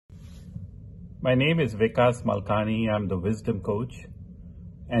My name is Vikas Malkani. I'm the Wisdom Coach.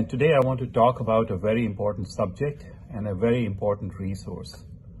 And today I want to talk about a very important subject and a very important resource.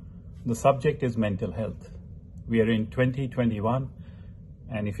 The subject is mental health. We are in 2021,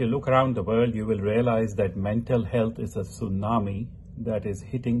 and if you look around the world, you will realize that mental health is a tsunami that is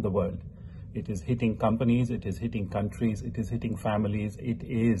hitting the world. It is hitting companies, it is hitting countries, it is hitting families, it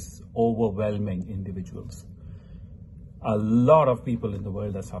is overwhelming individuals. A lot of people in the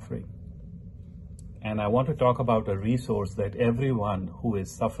world are suffering. And I want to talk about a resource that everyone who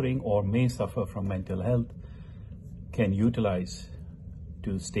is suffering or may suffer from mental health can utilize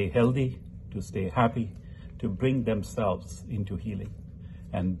to stay healthy, to stay happy, to bring themselves into healing.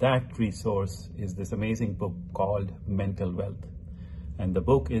 And that resource is this amazing book called Mental Wealth. And the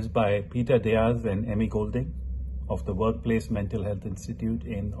book is by Peter Diaz and Emmy Golding of the Workplace Mental Health Institute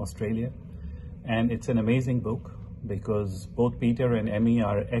in Australia. And it's an amazing book because both Peter and Emmy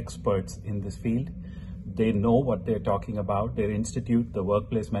are experts in this field. They know what they're talking about. Their institute, the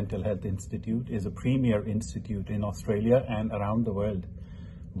Workplace Mental Health Institute, is a premier institute in Australia and around the world,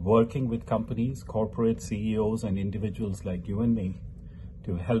 working with companies, corporate CEOs, and individuals like you and me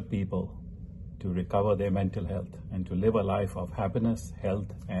to help people to recover their mental health and to live a life of happiness,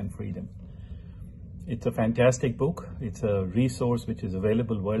 health, and freedom. It's a fantastic book. It's a resource which is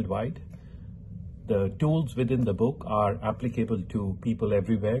available worldwide. The tools within the book are applicable to people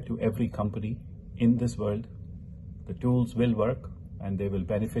everywhere, to every company in this world. The tools will work and they will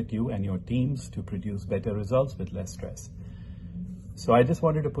benefit you and your teams to produce better results with less stress. So I just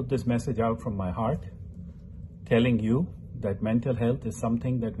wanted to put this message out from my heart, telling you that mental health is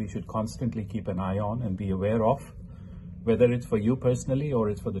something that we should constantly keep an eye on and be aware of, whether it's for you personally or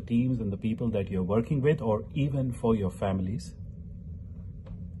it's for the teams and the people that you're working with or even for your families.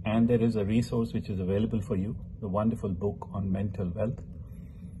 And there is a resource which is available for you, the wonderful book on mental wealth,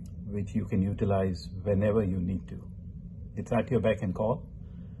 which you can utilize whenever you need to. It's at your beck and call.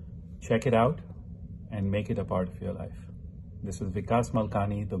 Check it out and make it a part of your life. This is Vikas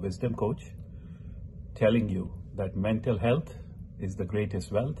Malkani, the Wisdom Coach, telling you that mental health is the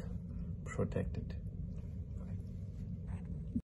greatest wealth. Protect it.